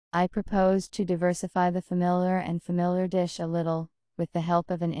I propose to diversify the familiar dish a little, with the help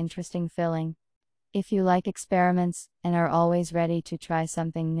of an interesting filling. If you like experiments, and are always ready to try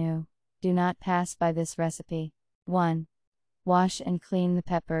something new, do not pass by this recipe. 1. Wash and clean the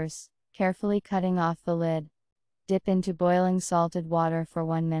peppers, carefully cutting off the lid. Dip into boiling salted water for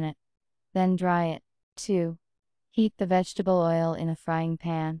 1 minute. Then dry it. 2. Heat the vegetable oil in a frying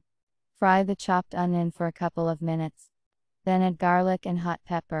pan. Fry the chopped onion for a couple of minutes. Then add garlic and hot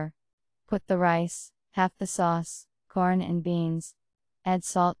pepper. Put the rice, half the sauce, corn and beans. Add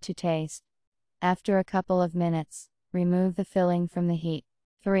salt to taste. After a couple of minutes, remove the filling from the heat.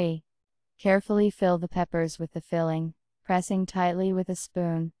 3. Carefully fill the peppers with the filling, pressing tightly with a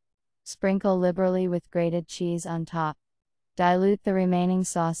spoon. Sprinkle liberally with grated cheese on top. Dilute the remaining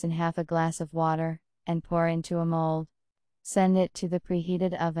sauce in half a glass of water, and pour into a mold. Send it to the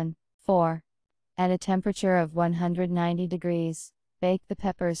preheated oven. 4. At a temperature of 190 degrees, bake the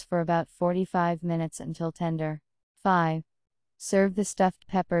peppers for about 45 minutes until tender. 5. Serve the stuffed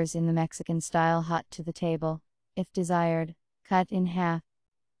peppers in the Mexican style hot to the table. If desired, cut in half.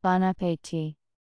 Bon appétit!